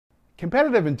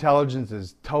Competitive intelligence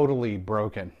is totally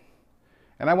broken,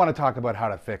 and I want to talk about how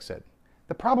to fix it.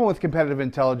 The problem with competitive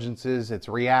intelligence is it's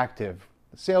reactive.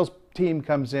 The sales team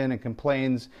comes in and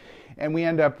complains, and we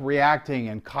end up reacting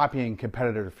and copying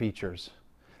competitor features.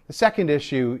 The second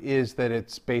issue is that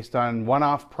it's based on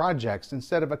one-off projects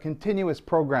instead of a continuous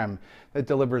program that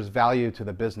delivers value to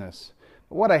the business.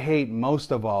 But what I hate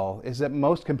most of all is that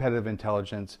most competitive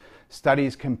intelligence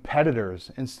studies competitors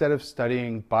instead of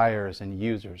studying buyers and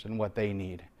users and what they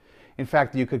need. In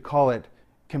fact, you could call it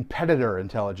competitor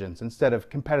intelligence instead of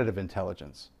competitive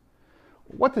intelligence.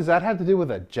 What does that have to do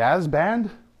with a jazz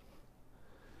band?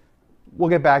 We'll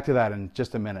get back to that in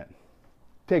just a minute.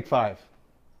 Take 5.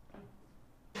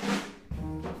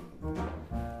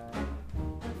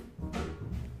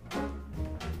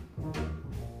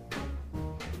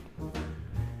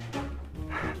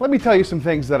 Let me tell you some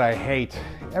things that I hate.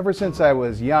 Ever since I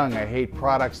was young, I hate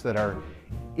products that are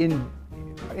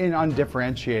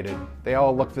undifferentiated. They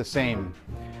all look the same.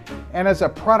 And as a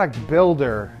product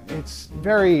builder, it's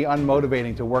very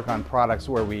unmotivating to work on products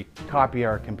where we copy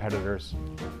our competitors.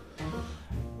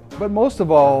 But most of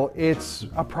all, it's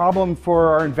a problem for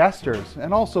our investors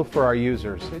and also for our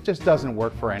users. It just doesn't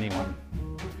work for anyone.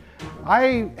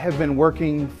 I have been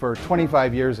working for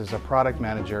 25 years as a product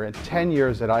manager and 10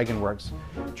 years at Eigenworks,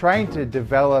 trying to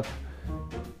develop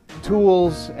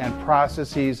tools and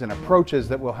processes and approaches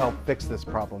that will help fix this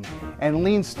problem. And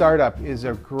Lean Startup is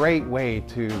a great way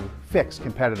to fix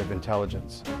competitive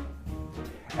intelligence.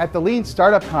 At the Lean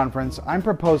Startup Conference, I'm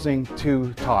proposing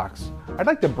 2 talks. I'd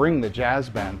like to bring the jazz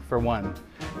band for one.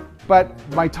 But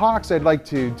my talks, I'd like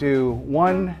to do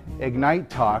one Ignite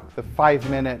talk, the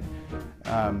 5-minute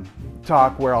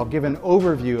talk where I'll give an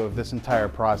overview of this entire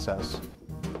process.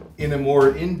 In a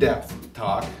more in-depth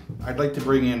talk, I'd like to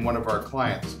bring in one of our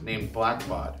clients named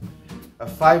Blackbaud, a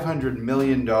 $500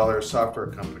 million software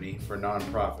company for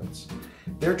nonprofits.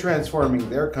 They're transforming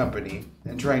their company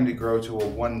and trying to grow to a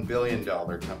 $1 billion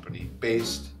company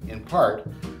based in part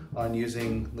on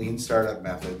using Lean Startup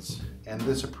methods and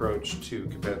this approach to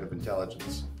competitive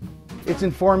intelligence. It's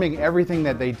informing everything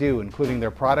that they do, including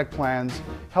their product plans,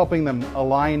 helping them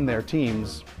align their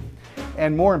teams,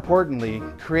 and more importantly,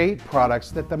 create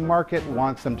products that the market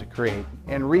wants them to create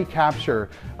and recapture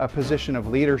a position of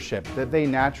leadership that they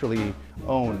naturally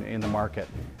own in the market.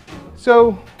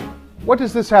 So, what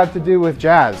does this have to do with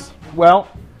jazz? Well,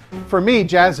 for me,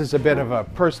 jazz is a bit of a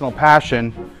personal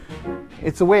passion.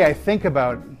 It's the way I think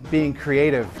about being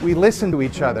creative. We listen to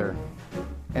each other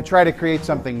and try to create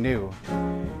something new.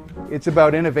 It's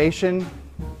about innovation,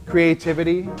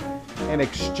 creativity, and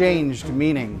exchanged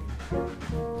meaning.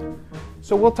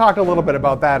 So we'll talk a little bit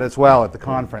about that as well at the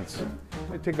conference.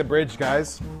 Let me take the bridge,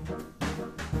 guys.